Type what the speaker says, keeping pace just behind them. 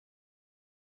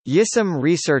Yissum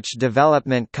Research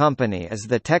Development Company is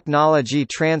the technology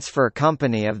transfer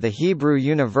company of the Hebrew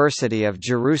University of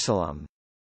Jerusalem.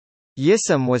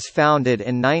 Yissum was founded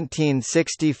in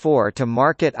 1964 to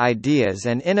market ideas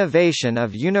and innovation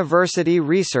of university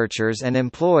researchers and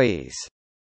employees.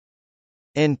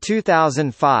 In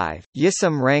 2005,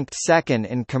 Yissum ranked second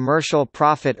in commercial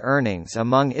profit earnings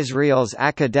among Israel's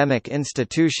academic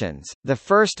institutions, the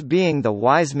first being the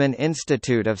Weizmann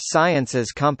Institute of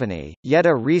Sciences Company.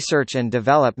 Yeta Research and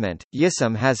Development.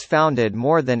 Yissum has founded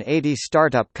more than 80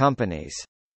 startup companies.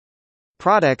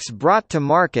 Products brought to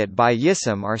market by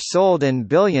Yissum are sold in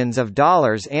billions of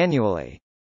dollars annually.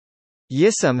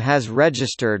 Yissum has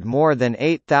registered more than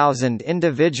 8,000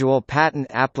 individual patent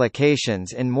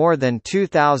applications in more than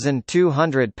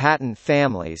 2,200 patent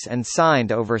families and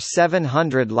signed over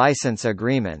 700 license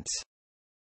agreements.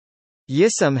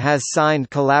 Yissum has signed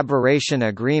collaboration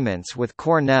agreements with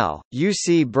Cornell,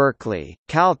 UC Berkeley,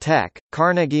 Caltech,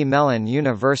 Carnegie Mellon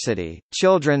University,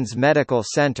 Children's Medical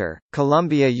Center,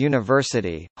 Columbia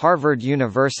University, Harvard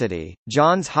University,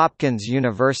 Johns Hopkins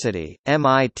University,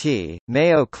 MIT,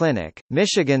 Mayo Clinic,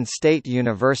 Michigan State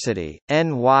University,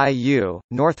 NYU,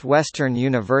 Northwestern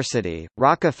University,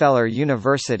 Rockefeller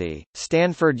University,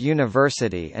 Stanford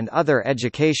University and other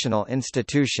educational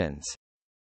institutions.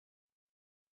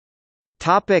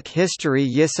 History.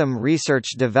 Yissum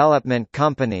Research Development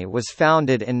Company was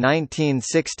founded in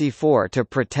 1964 to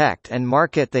protect and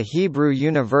market the Hebrew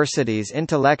University's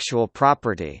intellectual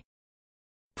property.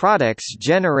 Products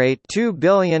generate $2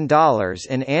 billion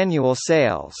in annual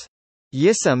sales.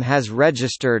 Yissum has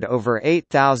registered over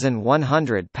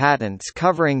 8,100 patents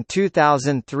covering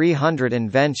 2,300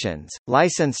 inventions,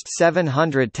 licensed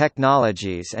 700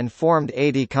 technologies and formed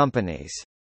 80 companies.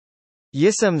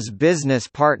 Yissum's business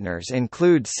partners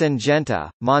include Syngenta,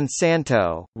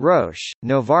 Monsanto, Roche,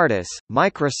 Novartis,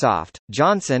 Microsoft,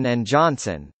 Johnson &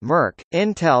 Johnson, Merck,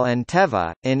 Intel and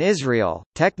Teva. In Israel,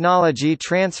 technology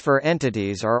transfer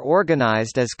entities are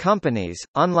organized as companies,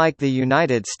 unlike the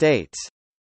United States.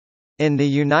 In the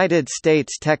United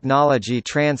States, technology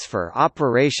transfer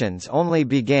operations only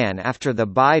began after the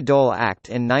Bayh-Dole Act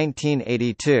in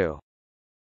 1982.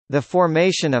 The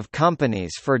formation of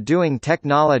companies for doing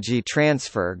technology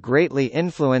transfer greatly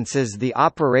influences the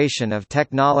operation of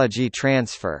technology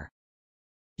transfer.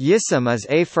 Yissum is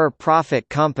a for-profit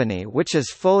company which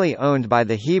is fully owned by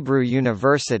the Hebrew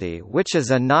University, which is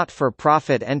a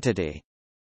not-for-profit entity.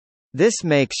 This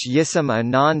makes Yissum a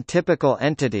non-typical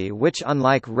entity which,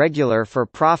 unlike regular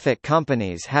for-profit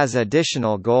companies, has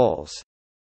additional goals.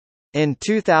 In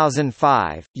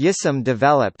 2005, Yissum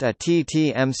developed a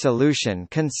TTM solution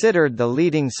considered the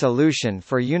leading solution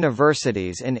for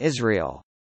universities in Israel.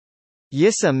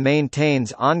 Yissum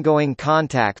maintains ongoing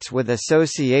contacts with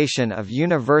Association of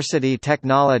University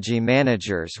Technology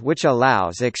Managers, which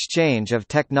allows exchange of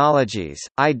technologies,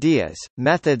 ideas,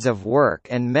 methods of work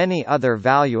and many other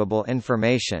valuable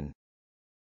information.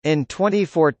 In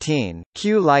 2014,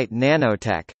 Q-Lite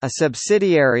Nanotech, a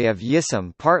subsidiary of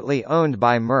Yissum partly owned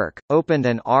by Merck, opened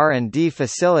an R&D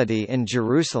facility in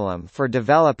Jerusalem for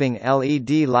developing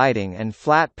LED lighting and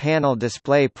flat panel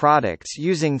display products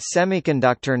using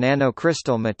semiconductor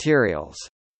nanocrystal materials.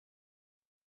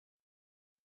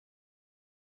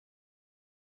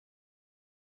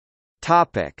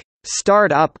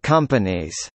 Start-up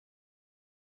companies.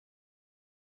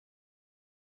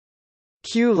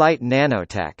 Q-Lite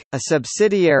Nanotech, a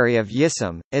subsidiary of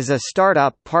Yissum, is a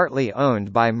startup partly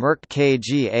owned by Merck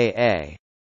KGaA.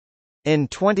 In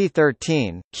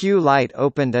 2013, Q-Lite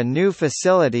opened a new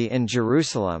facility in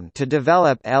Jerusalem to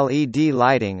develop LED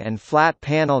lighting and flat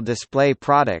panel display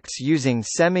products using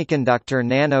semiconductor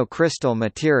nanocrystal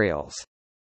materials.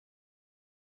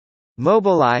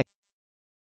 Mobileye,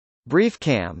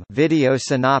 Briefcam video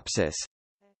synopsis,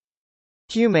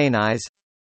 Humanize,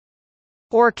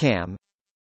 Orcam,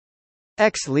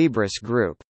 Ex Libris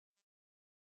Group.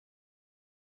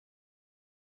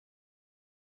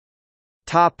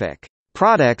 Topic: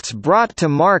 Products brought to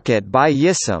market by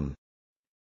Yissum.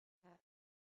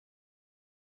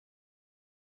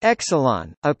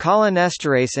 Exelon, a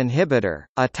cholinesterase inhibitor,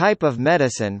 a type of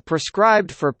medicine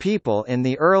prescribed for people in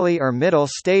the early or middle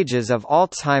stages of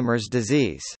Alzheimer's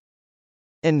disease.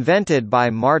 Invented by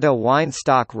Marta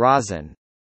Weinstock-Rosen.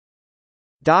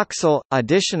 Doxil –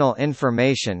 Additional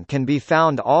information can be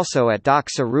found also at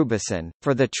doxorubicin,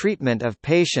 for the treatment of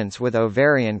patients with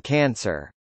ovarian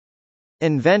cancer.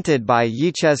 Invented by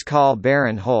Yechezkel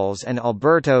Barinholtz and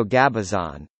Alberto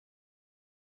Gabazon.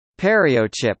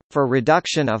 Periochip – for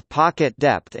reduction of pocket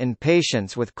depth in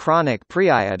patients with chronic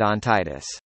periodontitis.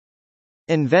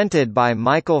 invented by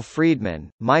Michael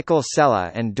Friedman, Michael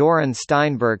Sella and Doron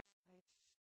Steinberg.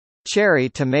 Cherry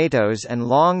tomatoes and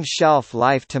long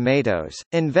shelf-life tomatoes,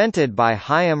 invented by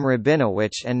Chaim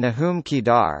Rabinowitz and Nahum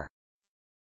Kedar.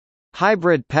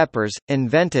 Hybrid peppers,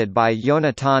 invented by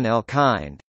Yonatan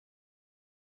Elkind.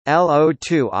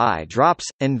 LO2 eye drops,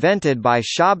 invented by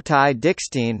Shabtai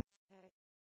Dickstein.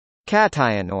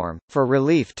 Catianorm, for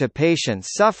relief to patients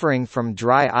suffering from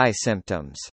dry eye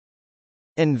symptoms.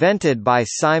 Invented by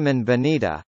Simon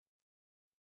Benita.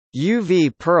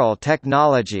 UV Pearl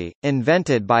technology,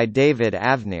 invented by David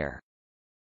Avner.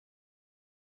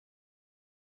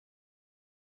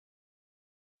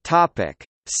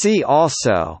 See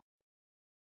also: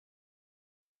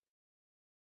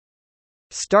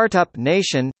 Startup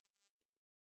Nation,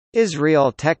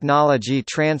 Israel Technology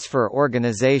Transfer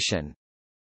Organization.